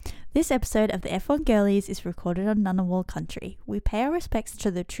This episode of the F1 Girlies is recorded on Ngunnawal country. We pay our respects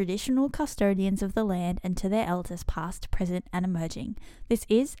to the traditional custodians of the land and to their elders past, present and emerging. This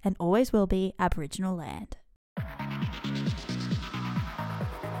is and always will be Aboriginal land.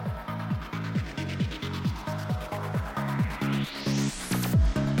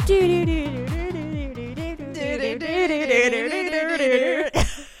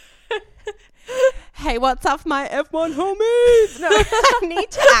 Hey, what's up, my F1 homies? No, I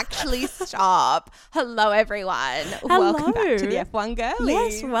need to actually stop. Hello, everyone. Hello. Welcome back to the F1 Girlies.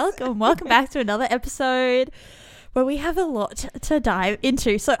 Yes, welcome. Welcome back to another episode where we have a lot to dive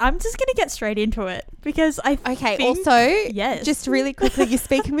into. So I'm just going to get straight into it because yes, just really quickly, you're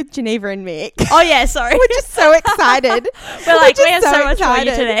speaking with Geneva and Mick. Oh, yeah, sorry. We're just so excited. We have so much for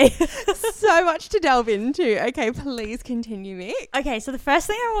you today. So much to delve into. Okay, please continue, Mick. Okay, so the first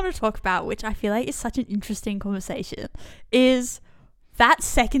thing I want to talk about, which I feel like is such an interesting conversation, is that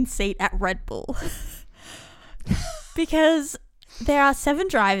second seat at Red Bull. Because there are 7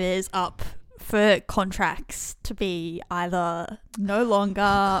 drivers up for contracts to be either no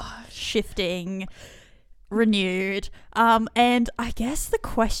longer shifting, renewed. And I guess the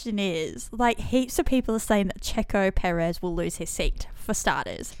question is, like, heaps of people are saying that Checo Perez will lose his seat, for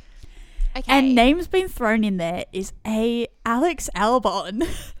starters. Okay. And names being thrown in there is Alex Albon.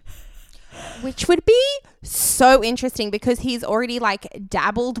 Which would be so interesting because he's already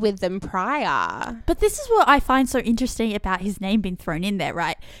dabbled with them prior. But this is what I find so interesting about his name being thrown in there,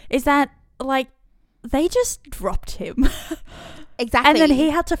 right? Is that they just dropped him. Exactly. And then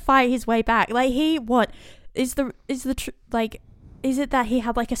he had to fight his way back. Is it that he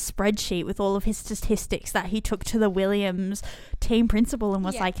had a spreadsheet with all of his statistics that he took to the Williams team principal and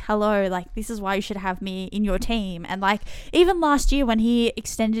was hello, this is why you should have me in your team. And even last year when he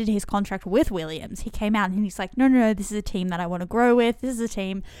extended his contract with Williams, he came out and he's like, no, this is a team that I want to grow with. This is a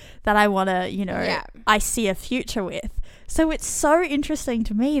team that I want to, I see a future with. So it's so interesting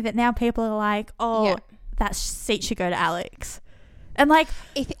to me that now people are like, that seat should go to Alex. And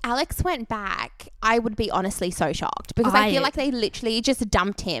if Alex went back, I would be honestly so shocked because I feel like they literally just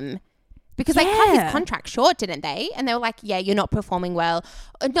dumped him because they cut his contract short, didn't they? And they were like, you're not performing well.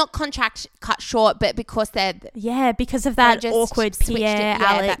 Not contract cut short, but because they're... Yeah, because of that awkward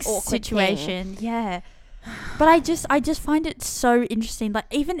Pierre-Alex situation. Thing. Yeah. But I just find it so interesting.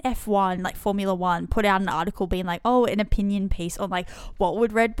 Even F1, Formula 1, put out an article being an opinion piece on what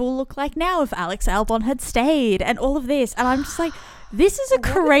would Red Bull look like now if Alex Albon had stayed and all of this. And I'm just this is a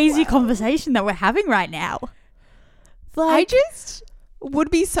crazy conversation that we're having right now. I just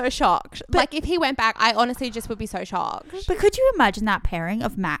would be so shocked. If he went back, I honestly just would be so shocked. But could you imagine that pairing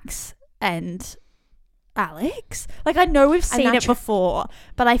of Max and Alex? I know we've seen it before,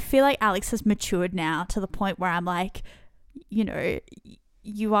 but I feel like Alex has matured now to the point where I'm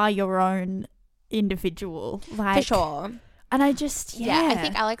you are your own individual. For sure. And I just, I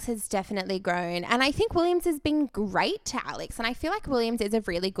think Alex has definitely grown. And I think Williams has been great to Alex. And I feel like Williams is a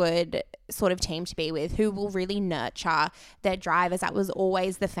really good sort of team to be with who will really nurture their drivers. That was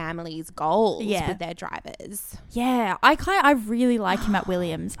always the family's goals with their drivers. Yeah, I really like him at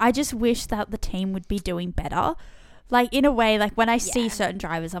Williams. I just wish that the team would be doing better. In a way, when I see certain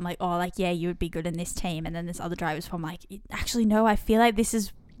drivers, I'm you would be good in this team. And then there's other drivers who I'm actually, no, I feel like this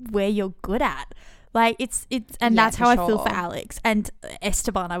is where you're good at. That's how I feel for Alex and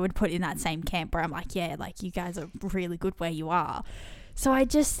Esteban. I would put in that same camp where I'm you guys are really good where you are. So I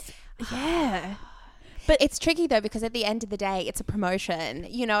just, But it's tricky though because at the end of the day, it's a promotion.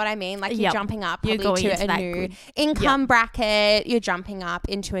 You know what I mean? You're jumping up probably to a new income bracket. You're jumping up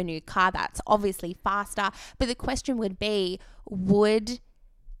into a new car that's obviously faster. But the question would be, would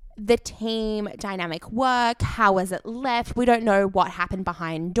the team dynamic work? How was it left? We don't know what happened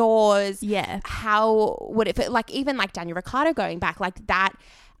behind doors. Yeah. How would it fit? Even Daniel Ricciardo going back that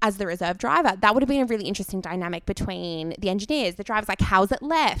as the reserve driver, that would have been a really interesting dynamic between the engineers, the drivers. How's it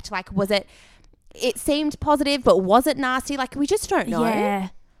left? Was it seemed positive, but was it nasty? We just don't know. Yeah.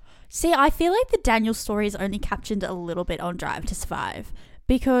 See, I feel like the Daniel story is only captured a little bit on Drive to Survive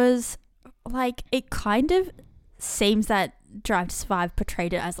because it kind of seems that Drive to Survive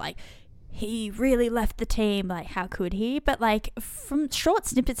portrayed it as he really left the team, how could he? But from short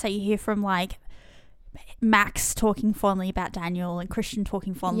snippets that you hear from Max talking fondly about Daniel and Christian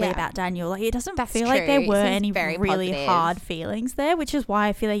talking fondly about Daniel, it doesn't feel like there were any really hard feelings there, which is why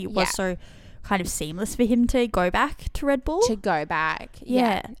I feel like it was so kind of seamless for him to go back to Red Bull.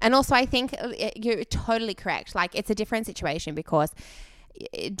 Yeah. And also I think you're totally correct. It's a different situation because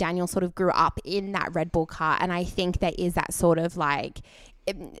Daniel sort of grew up in that Red Bull car, and I think there is that sort of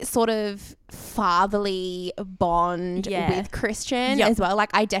sort of fatherly bond with Christian as well. Like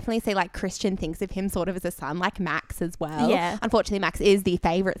I definitely see like Christian thinks of him sort of as a son, like Max as well. Yeah. Unfortunately, Max is the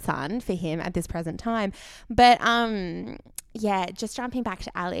favorite son for him at this present time. But just jumping back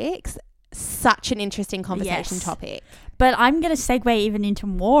to Alex, such an interesting conversation topic. But I'm going to segue even into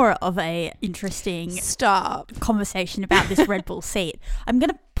more of a interesting conversation about this Red Bull seat. I'm going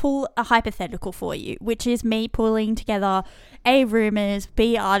to pull a hypothetical for you, which is me pulling together A, rumours,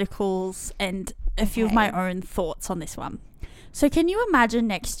 B, articles, and a few of my own thoughts on this one. So can you imagine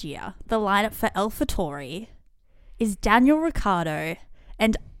next year the lineup for AlphaTauri is Daniel Ricciardo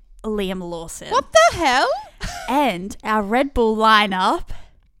and Liam Lawson? What the hell? And our Red Bull lineup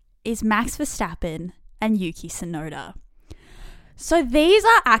is Max Verstappen and Yuki Tsunoda. So these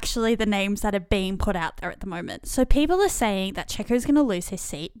are actually the names that are being put out there at the moment. So people are saying that Checo's going to lose his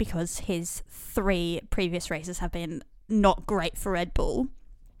seat because his 3 previous races have been not great for Red Bull.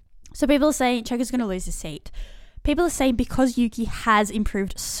 So people are saying Checo's going to lose his seat. People are saying because Yuki has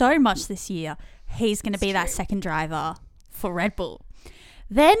improved so much this year, he's going to be that second driver for Red Bull.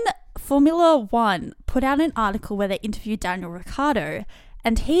 Then Formula One put out an article where they interviewed Daniel Ricciardo,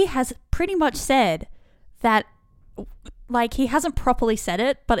 and he has pretty much said that, like, he hasn't properly said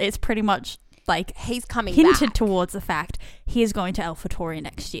it, but it's pretty much like he's coming hinted back towards the fact he is going to AlphaTauri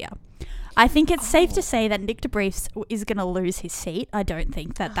next year. I think it's safe to say that Nick de Vries is going to lose his seat. I don't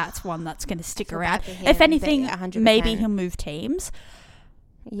think that that's one that's going to stick around. Him, if anything, maybe he'll move teams.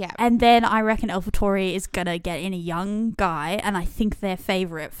 Yeah. And then I reckon AlphaTauri is going to get in a young guy, and I think their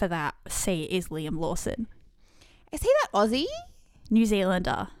favourite for that seat is Liam Lawson. Is he that Aussie? New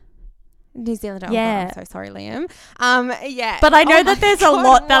Zealander. New Zealander. Yeah. Oh, I'm so sorry, Liam. Yeah. But I know that there's a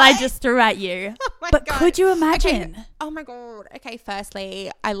lot that I just threw at you. But could you imagine? Okay. Oh my God. Okay, firstly,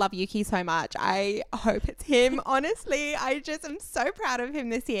 I love Yuki so much. I hope it's him. Honestly, I just am so proud of him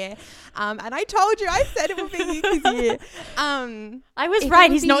this year. And I told you, I said it would be Yuki's year. I was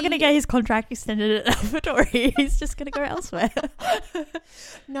right. He's not going to get his contract extended at AlphaTauri. He's just going to go elsewhere.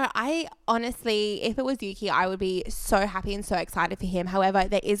 No, I honestly, if it was Yuki, I would be so happy and so excited for him. However,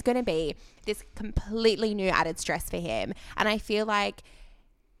 there is going to be this completely new added stress for him. And I feel like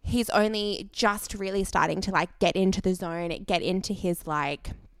he's only just really starting to like get into the zone, get into his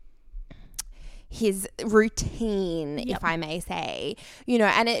like his routine, if I may say, you know,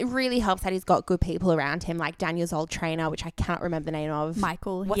 and it really helps that he's got good people around him, like Daniel's old trainer, which I cannot remember the name of.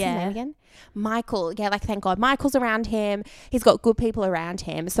 Michael. What's his name again? Michael. Yeah, like thank God Michael's around him. He's got good people around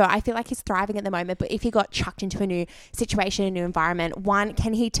him. So I feel like he's thriving at the moment. But if he got chucked into a new situation, a new environment, one,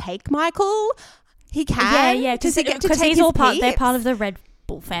 can he take Michael? He can. Yeah. Does he get to take he's his all part? peeps? They're part of the Red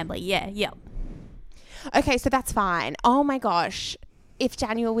Bull family. Yeah. Okay, so that's fine. Oh my gosh, if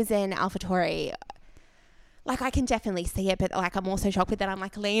Daniel was in AlphaTauri, like I can definitely see it, but like I'm also shocked with that. I'm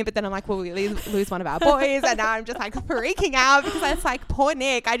like Liam, but then I'm like, well, we lose one of our boys, and now I'm just like freaking out because it's like poor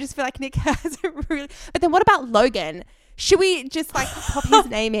Nick. I just feel like Nick has a really. But then what about Logan? Should we just like pop his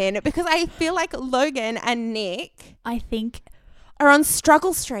name in? Because I feel like Logan and Nick, I think, are on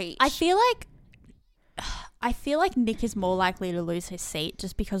struggle street. I feel like Nick is more likely to lose his seat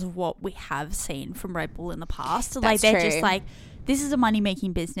just because of what we have seen from Red Bull in the past. That's like they're true. just like, this is a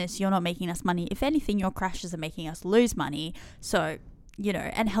money-making business. You're not making us money. If anything, your crashes are making us lose money. So, you know,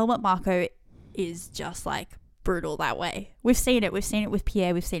 and Helmut Marko is just like brutal that way. We've seen it. We've seen it with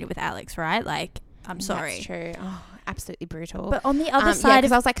Pierre. We've seen it with Alex, right? Like, I'm sorry. That's true. Oh, absolutely brutal. But on the other side,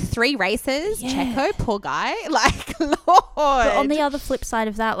 because I was like 3 races, Checo, poor guy. Like, Lord. But on the other flip side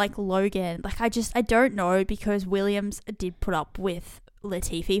of that, like Logan, like I don't know, because Williams did put up with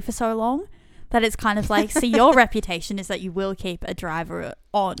Latifi for so long that it's kind of like, see, your reputation is that you will keep a driver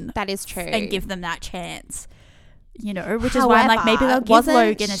on. That is true. And give them that chance, you know, which is why I'm like, maybe they'll give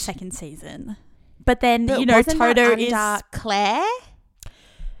Logan a second season. But then, you know, Toto is Claire.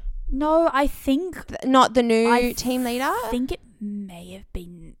 No, I think not the new team leader. I think it may have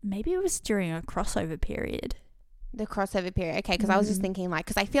been, maybe it was during a crossover period. The crossover period. Okay, because I was just thinking like,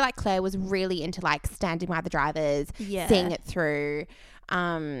 because I feel like Claire was really into like standing by the drivers, seeing it through.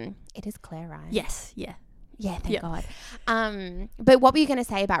 It is Claire, right? Yes. Yeah. Yeah, thank God. But what were you going to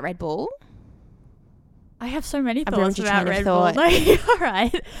say about Red Bull? I have so many thoughts about Red Bull. All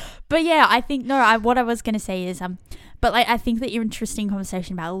right. But yeah, I think, what I was going to say is, but like, I think the interesting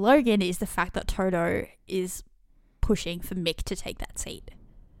conversation about Logan is the fact that Toto is pushing for Mick to take that seat.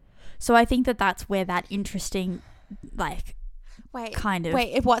 So I think that that's where that interesting, like, Wait,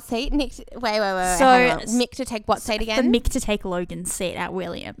 what seat? Nick? Wait. So Mick to take what seat again? For Mick to take Logan's seat at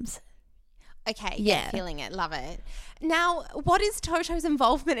Williams. Okay, yeah, feeling it, love it. Now, what is Toto's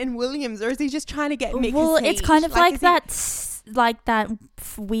involvement in Williams, or is he just trying to get Mick? Well, it's kind of like that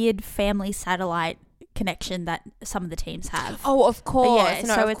weird family satellite connection that some of the teams have. Oh, of course. Yeah,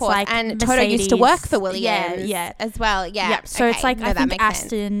 no, so it's like and Mercedes, Toto used to work for Williams, as well. Yeah. So it's like I think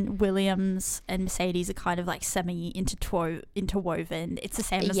Aston, Williams, and Mercedes are kind of like interwoven. It's the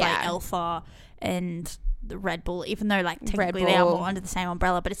same as like Alpha and the Red Bull, even though like technically they are more under the same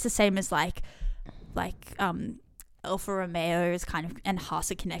umbrella, but it's the same as like Alfa Romeo is kind of, and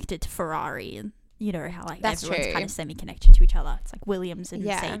Haas are connected to Ferrari, and you know how like everyone's kind of semi-connected to each other. It's like Williams and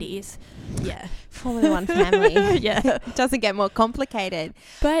Mercedes. Yeah. Formula One family. Yeah. It doesn't get more complicated.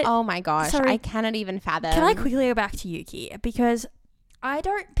 But oh my gosh, I cannot even fathom. Can I quickly go back to Yuki? Because I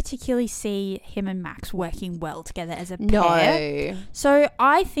don't particularly see him and Max working well together as a pair. No. So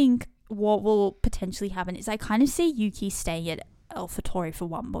I think what will potentially happen is I kind of see Yuki staying at AlphaTauri for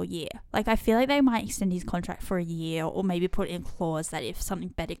one more year. Like, I feel like they might extend his contract for a year, or maybe put in a clause that if something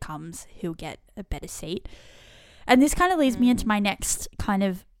better comes, he'll get a better seat. And this kind of leads me into my next kind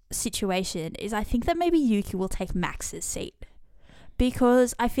of situation, is I think that maybe Yuki will take Max's seat.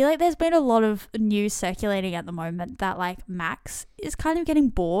 Because I feel like there's been a lot of news circulating at the moment that, like, Max is kind of getting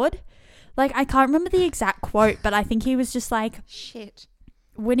bored. Like, I can't remember the exact quote, but I think he was just like, shit.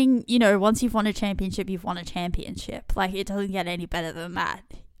 Winning, you know, once you've won a championship, you've won a championship. Like, it doesn't get any better than that.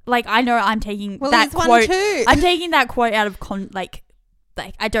 Like, I know I'm taking that quote. I'm taking that quote out of like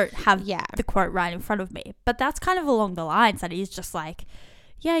I don't have the quote right in front of me, but that's kind of along the lines that he's just like,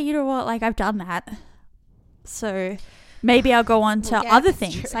 yeah, you know what? Like, I've done that, so maybe I'll go on to other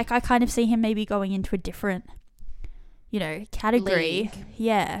things. True. Like, I kind of see him maybe going into a different, you know, category. League.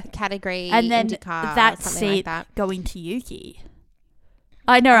 Yeah, category, and then IndyCar, that seat going to Yuki.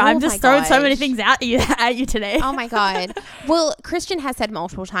 I know, I'm just throwing so many things at you today. Oh my God. Well, Christian has said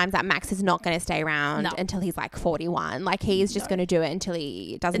multiple times that Max is not going to stay around until he's like 41. Like, he's just going to do it until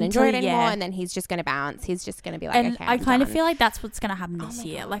he doesn't enjoy it anymore, and then he's just going to bounce. He's just going to be like, and okay, I kind of feel like that's what's going to happen this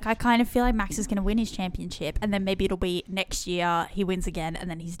year. Like, I kind of feel like Max is going to win his championship, and then maybe it'll be next year he wins again, and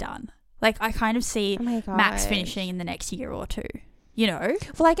then he's done. Like, I kind of see Max finishing in the next year or two. You know?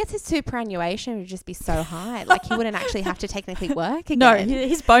 Well, I guess his superannuation would just be so high. Like, he wouldn't actually have to technically work again. No,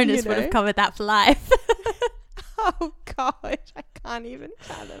 his bonus would have covered that for life. Oh, gosh. I can't even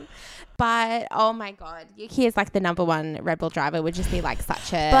fathom. But, oh, my God. Yuki is like the number one Red Bull driver. Would just be like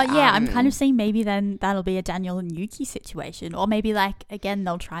such a... But, yeah, I'm kind of seeing maybe then that'll be a Daniel and Yuki situation. Or maybe, like, again,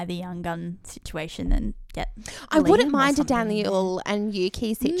 they'll try the young gun situation and get... I wouldn't mind a Daniel and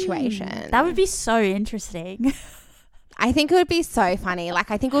Yuki situation. That would be so interesting. I think it would be so funny.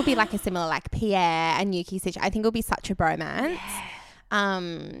 Like, I think it would be like a similar like Pierre and Yuki situation. I think it would be such a bromance. Yeah.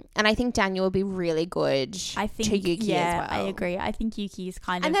 And I think Daniel would be really good to Yuki as well. I agree. I think Yuki is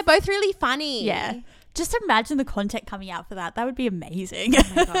kind of... And they're both really funny. Yeah. Just imagine the content coming out for that. That would be amazing.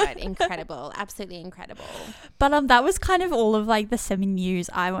 Oh my God. Incredible. Absolutely incredible. But that was kind of all of like the semi-news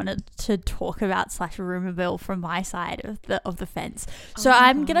I wanted to talk about / rumor mill from my side of the fence. So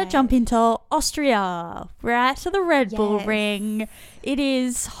I'm going to jump into Austria. We're at the Red Bull ring. It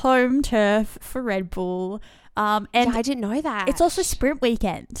is home turf for Red Bull. And I didn't know that. It's also sprint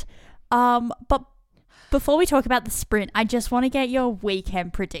weekend. But before we talk about the sprint, I just want to get your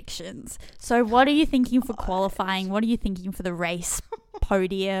weekend predictions. So what are you thinking for qualifying? What are you thinking for the race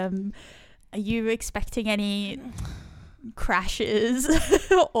podium? Are you expecting any crashes?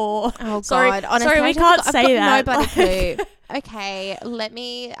 Or God, honestly, sorry, we can't say that. Nobody clue. Okay, I'm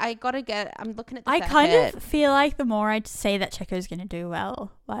looking at the I kind of feel like the more I say that Checo's going to do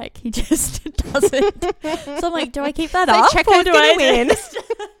well, like, he just doesn't. So I'm like, do I keep that up? Checo's going to win.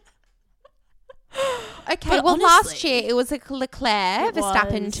 Okay, but well, honestly, last year it was Leclerc,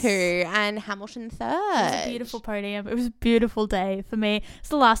 Verstappen 2, and Hamilton 3rd. It was a beautiful podium. It was a beautiful day for me. It's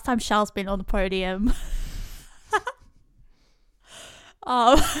the last time Charles been on the podium.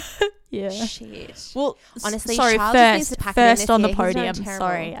 Yeah. Shit. Well, honestly, sorry, Charles first on the podium.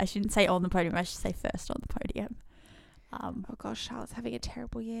 Sorry, I shouldn't say on the podium. I should say first on the podium. Oh gosh, Charles having a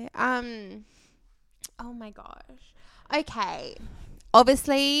terrible year. Oh my gosh. Okay.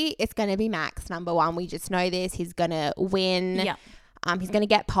 Obviously, it's going to be Max, number one. We just know this. He's going to win. Yeah. He's going to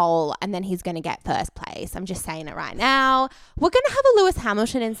get pole, and then he's going to get first place. I'm just saying it right now. We're going to have a Lewis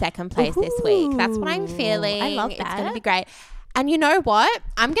Hamilton in second place this week. That's what I'm feeling. I love that. It's going to be great. And you know what?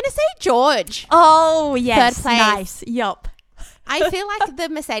 I'm going to say George. Oh, yes. Third place. Nice. Yup. I feel like the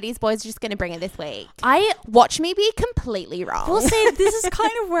Mercedes boys are just going to bring it this week. Watch me be completely wrong. Well, see, this is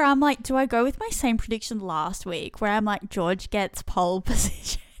kind of where I'm like, do I go with my same prediction last week where I'm like, George gets pole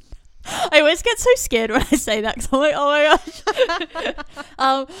position? I always get so scared when I say that because I'm like, oh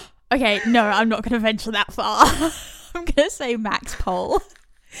my gosh. Okay, no, I'm not going to venture that far. I'm going to say Max pole.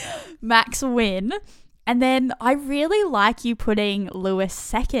 Max win. And then I really like you putting Lewis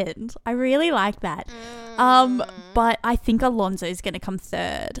second. I really like that. But I think Alonso's going to come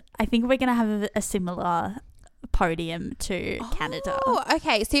third. I think we're going to have a similar podium to Canada. Oh,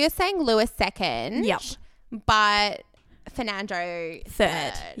 okay. So you're saying Lewis second. Yep. But Fernando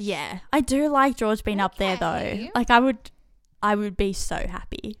third. Yeah. I do like George being up there though. Like I would be so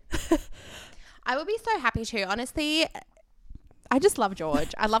happy. I would be so happy too. Honestly, I just love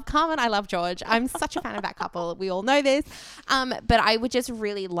George. I love Carmen. I love George. I'm such a fan of that couple. We all know this. But I would just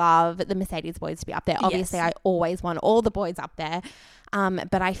really love the Mercedes boys to be up there. Obviously, I always want all the boys up there.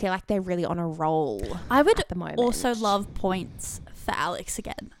 But I feel like they're really on a roll. I would at the moment. Also love points for Alex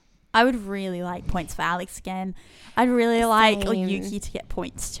again. I would really like points for Alex again. I'd really like Yuki to get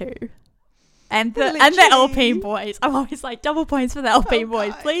points too. And the Alpine boys. I'm always like, double points for the Alpine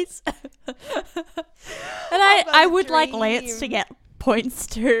boys, please. And I would like Lance to get points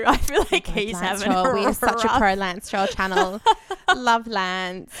too. I feel like he's Lance having Stroll. We are such a pro Lance Stroll channel. Love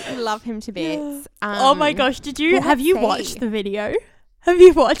Lance. Love him to bits. Oh my gosh, have you watched the video? Have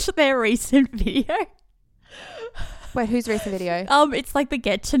you watched their recent video? Wait, whose recent video? It's like the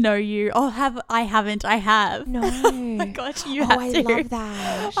get to know you. Oh, I haven't. I have. No. Oh my gosh, you have to. I love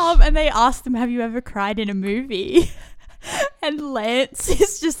that. And they asked them, have you ever cried in a movie? And Lance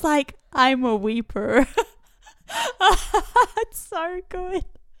is just like, I'm a weeper. It's so good.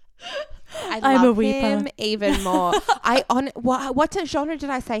 I'm a weeper. Him even more. What genre did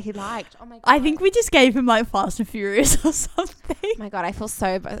I say he liked? Oh my god! I think we just gave him like Fast and Furious or something. Oh my god, I feel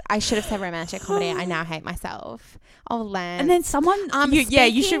so. I should have said romantic comedy. I now hate myself. Oh, Lance. And then someone,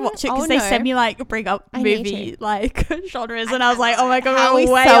 you should watch it because they sent me like bring up movie like genres, and I was like, oh my god, how we're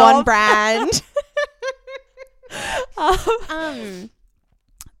we way so off. on brand.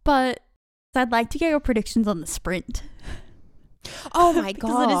 But I'd like to get your predictions on the sprint. Oh my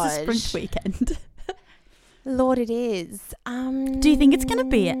god! Because it is a sprint weekend. Lord, it is. Do you think it's going to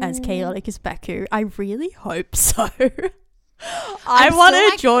be as chaotic as Baku? I really hope so. I want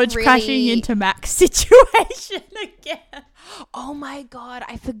a George crashing into Max situation again. Oh my god,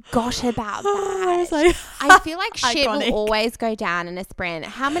 I forgot about that. I feel like shit will always go down in a sprint.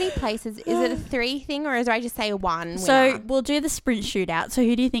 How many places? Is it a 3 thing or is I just say 1 winner? So we'll do the sprint shootout. So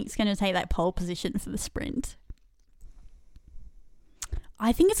who do you think is going to take that pole position for the sprint?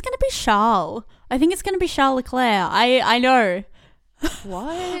 I think it's going to be Charles. I think it's going to be Charles Leclerc. I know.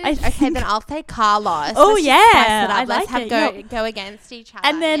 What? Okay, then I'll say Carlos. Oh, yeah. Let's have go against each other.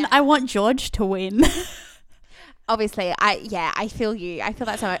 And then I want George to win. Obviously, I feel you. I feel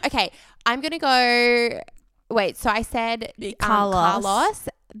that so much. Okay, I'm going to go... Wait, so I said Carlos.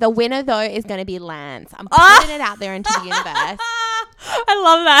 The winner, though, is going to be Lance. I'm putting it out there into the universe.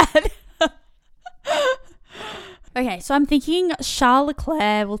 I love that. Okay, so I'm thinking Charles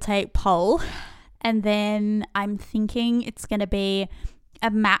Leclerc will take pole, and then I'm thinking it's going to be a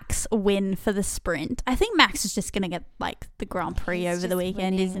Max win for the sprint. I think Max is just going to get like the Grand Prix over the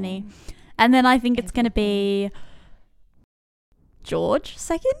weekend, isn't he? And then I think it's going to be George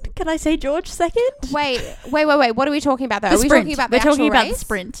second. Can I say George second? Wait. What are we talking about though? We're talking about the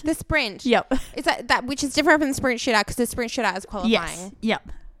sprint. The sprint. Yep. Is that which is different from the sprint shootout because the sprint shootout is qualifying. Yes.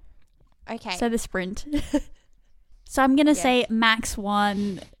 Yep. Okay. So the sprint. So I'm going to say Max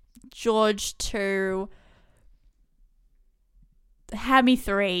 1, George 2, Hammy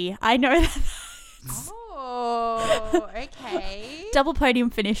 3. I know that. Oh, okay. Double podium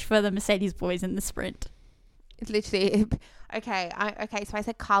finish for the Mercedes boys in the sprint. It's literally... Okay, so I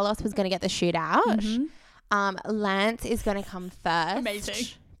said Carlos was going to get the shootout. Mm-hmm. Lance is going to come first. Amazing.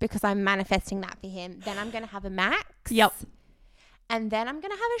 Because I'm manifesting that for him. Then I'm going to have a Max. Yep. And then I'm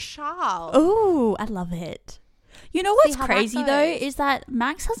going to have a Charles. Ooh, I love it. You know what's crazy though is that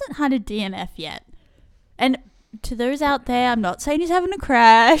Max hasn't had a DNF yet. And to those out there, I'm not saying he's having a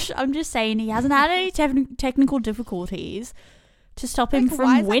crash. I'm just saying he hasn't had any technical difficulties to stop him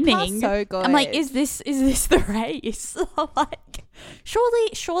from winning. So good. I'm like, is this the race? Like,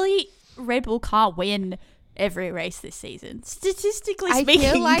 surely Red Bull can't win every race this season. Statistically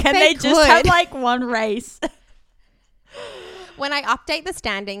speaking, like can they just have like one race? When I update the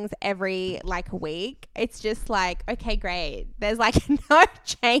standings every like week, it's just like, okay, great. There's like no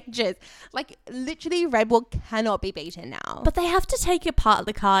changes. Like literally Red Bull cannot be beaten now. But they have to take apart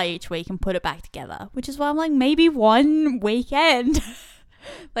the car each week and put it back together, which is why I'm like, maybe one weekend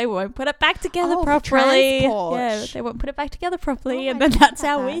they won't put it back together properly. Yeah, they won't put it back together properly and then that's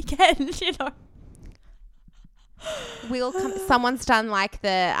our weekend, you know. Someone's done like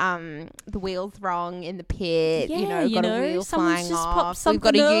the wheels wrong in the pit. Yeah, got a wheel flying off. We've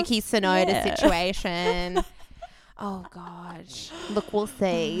got a Yuki Tsunoda situation. Oh gosh, look, we'll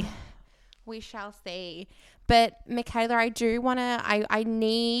see. We shall see. But Michaela, I do want to. I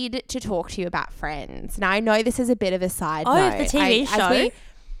need to talk to you about Friends. Now I know this is a bit of a side note. The TV show.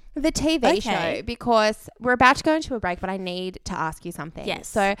 The TV show, because we're about to go into a break, but I need to ask you something. Yes.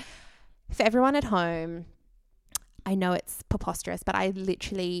 So for everyone at home, I know it's preposterous, but I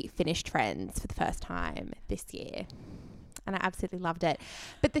literally finished Friends for the first time this year. And I absolutely loved it.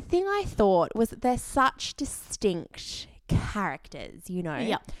 But the thing I thought was that they're such distinct characters,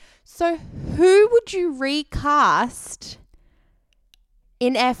 Yep. So who would you recast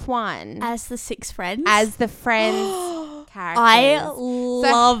in F1? As the 6 friends? As the Friends characters. I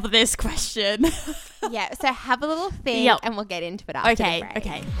love this question. Yeah, so have a little think and we'll get into it after the break.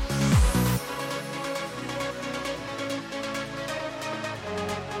 Okay.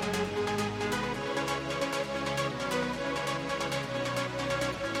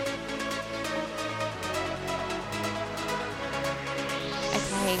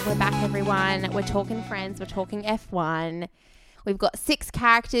 We're back, everyone. We're talking Friends. We're talking F1. We've got 6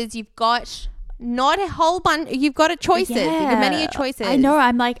 characters. You've got not a whole bunch. You've got choices. Yeah. You've got many choices. I know.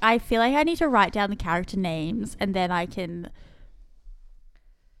 I feel like I need to write down the character names and then I can.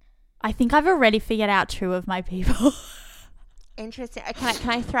 I think I've already figured out 2 of my people. Interesting. Can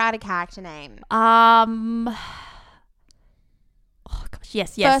I throw out a character name? Oh gosh.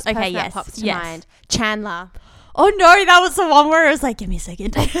 Yes. First Okay. person Yes. that pops to mind. Chandler. Oh no, that was the one where I was like, give me a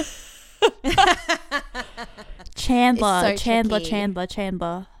second. Chandler.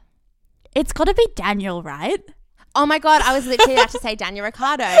 It's got to be Daniel, right? Oh my God, I was literally about to say Daniel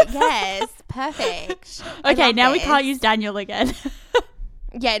Ricciardo. Yes, perfect. Okay, now we can't use Daniel again.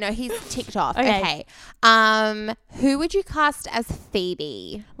 Yeah, no, he's ticked off. Okay. Who would you cast as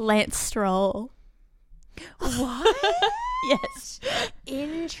Phoebe? Lance Stroll. What? Yes.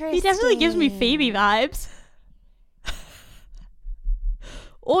 Interesting. He definitely gives me Phoebe vibes.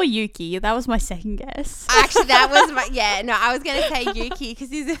 Or Yuki. That was my second guess. Actually, that was my... Yeah, no, I was going to say Yuki because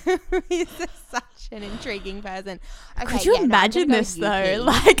he's such an intriguing person. Okay, could you imagine this, Yuki. though?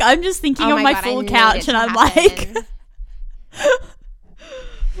 Like, I'm just thinking on my God, full couch and I'm happen. Like...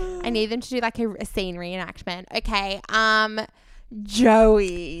 I need them to do like a scene reenactment. Okay,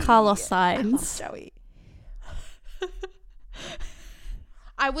 Joey. Carlos Sainz. I love Joey.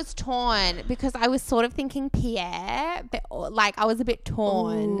 I was torn because I was sort of thinking Pierre, but like I was a bit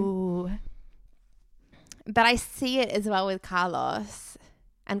torn. Ooh. But I see it as well with Carlos,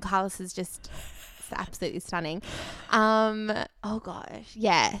 and Carlos is just absolutely stunning. Oh gosh,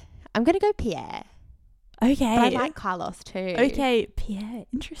 yeah, I'm gonna go Pierre. Okay, but I like Carlos too. Okay, Pierre,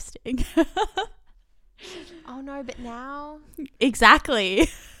 interesting. Oh no, but now exactly.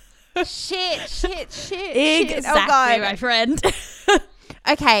 Shit. Exactly, Oh God, my friend.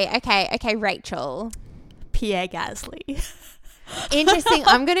 Okay, Rachel. Pierre Gasly. Interesting.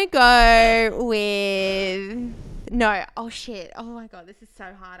 I'm going to go with... No. Oh, shit. Oh, my God. This is so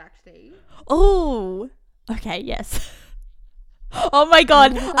hard, actually. Oh. Okay, yes. Oh, my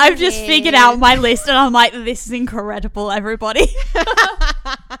God. I've just figured out my list and I'm like, this is incredible, everybody.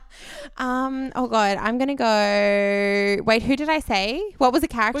 Oh, God. I'm going to go... Wait, who did I say? What was the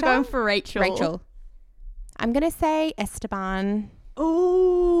character? We're going for Rachel. I'm going to say Esteban.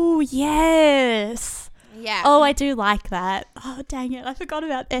 Oh, yes. Yeah. Oh, I do like that. Oh, dang it. I forgot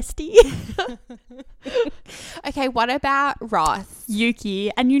about Esty. Okay, what about Ross? Yuki.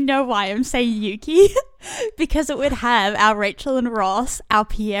 And you know why I'm saying Yuki? Because it would have our Rachel and Ross, our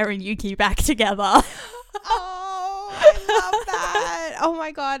Pierre and Yuki back together. Oh, I love that. Oh,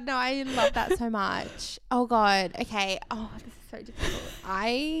 my God. No, I love that so much. Oh, God. Okay. Oh, this is so difficult.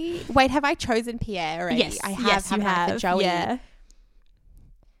 Wait, have I chosen Pierre already? Yes, I have. yes, you have. For Joey. Yeah.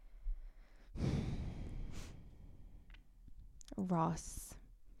 Ross.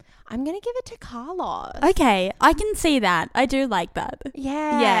 I'm going to give it to Carlos. Okay, I can see that. I do like that.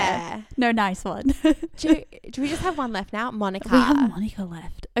 Yeah. No, nice one. do we just have one left now? Monica. We have Monica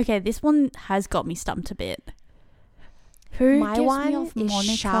left. Okay, this one has got me stumped a bit. Who My gives one me off is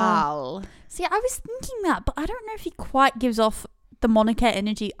Monica? Charles. See, I was thinking that, but I don't know if he quite gives off the Monica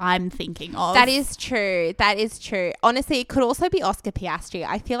energy I'm thinking of. That is true. Honestly, it could also be Oscar Piastri.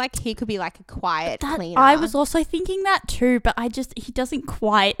 I feel like he could be like a quiet cleaner. I was also thinking that too, but he doesn't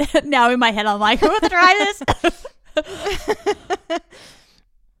quite. Now in my head, I'm like, who would try this?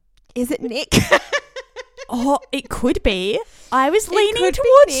 Is it Nick? Oh, it could be. I was leaning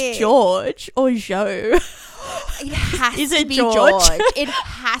towards George or Joe. It has Is to it be George? It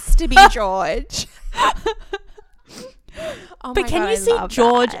has to be George. Oh but my can God, you I see love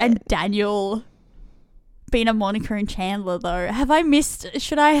George that. and Daniel being a Monica and Chandler though? Have I missed?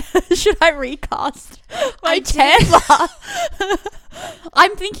 Should I recast my Chandler?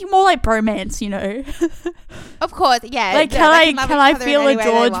 I'm thinking more like bromance, you know. Of course, yeah. Like, can I feel a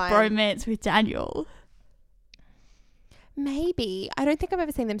George bromance with Daniel? Maybe. I don't think I've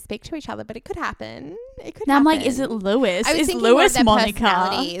ever seen them speak to each other, but it could happen. Now I'm like, is it Lewis? I was is Lewis more of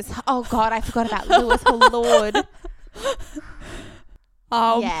Monica? Oh God, I forgot about Lewis. Oh Lord.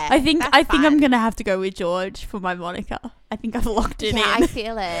 Yeah, I think I'm gonna have to go with George for my Monica. I think I've locked it in. I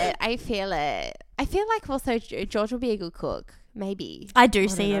feel it. I feel like also George will be a good cook. Maybe. I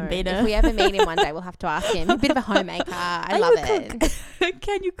see him being If we ever meet him one day, we'll have to ask him. He's a bit of a homemaker. I love it.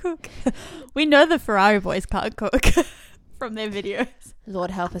 Can you cook? We know the Ferrari boys can't cook from their videos.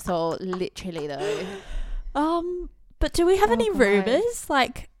 Lord help us all, literally though. But do we have any rumors?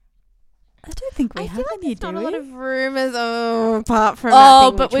 Like, I don't think we have any. Not a lot of rumors, apart from that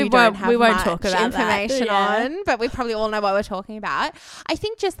thing, but we won't talk about information on. But we probably all know what we're talking about. I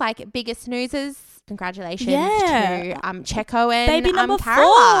think just like biggest news is congratulations to Checo and baby number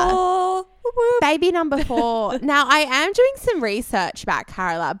Carola. 4. Baby number 4. Now I am doing some research about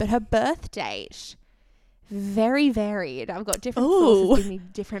Carola, but her birth date very varied. I've got different sources giving me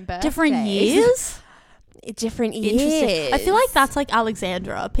different birthdays. Different years. Different years. Interesting. I feel like that's like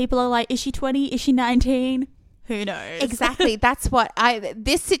Alexandra. People are like, is she 20? Is she 19? Who knows? Exactly. That's what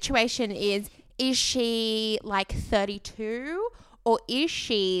this situation is she like 32 or is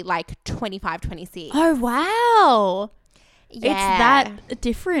she like 25, 26? Oh, wow. Yeah. It's that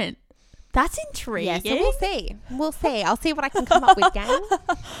different. That's intriguing. Yeah, so we'll see. I'll see what I can come up with, gang.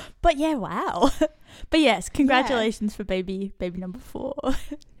 But yeah, wow. But yes, congratulations for baby number 4.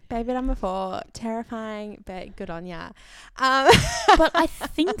 Baby number 4, terrifying, but good on ya. But I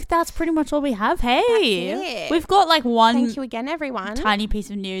think that's pretty much all we have. Hey, we've got like one. Thank you again, everyone. Tiny piece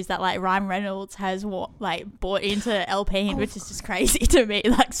of news that like Ryan Reynolds has bought into Alpine, which is just crazy to me.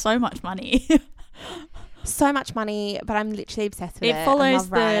 Like so much money. So much money, but I'm literally obsessed with it. It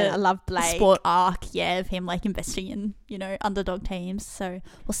follows I love Blake. Sport arc, of him like investing in underdog teams. So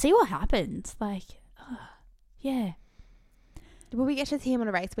we'll see what happens. Like, yeah. Will we get to see him on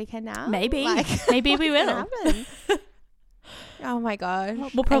a race weekend now? Maybe. Maybe we will. Oh my gosh.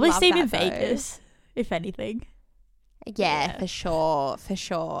 We'll probably see him in Vegas, if anything. Yeah, for sure.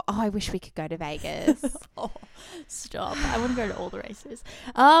 Oh, I wish we could go to Vegas. Oh, stop. I want to go to all the races.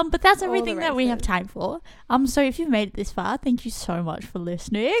 But that's everything that we have time for. So if you've made it this far, thank you so much for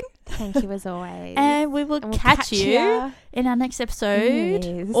listening. Thank you as always. And we will catch you in our next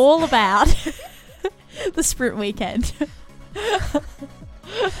episode all about the sprint weekend.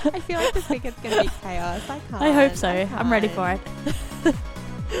 I feel like this weekend's going to be chaos. I hope so. I'm ready for it. But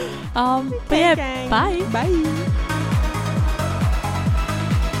yeah, gang. Bye.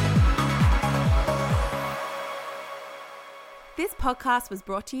 This podcast was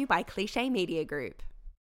brought to you by Cliche Media Group.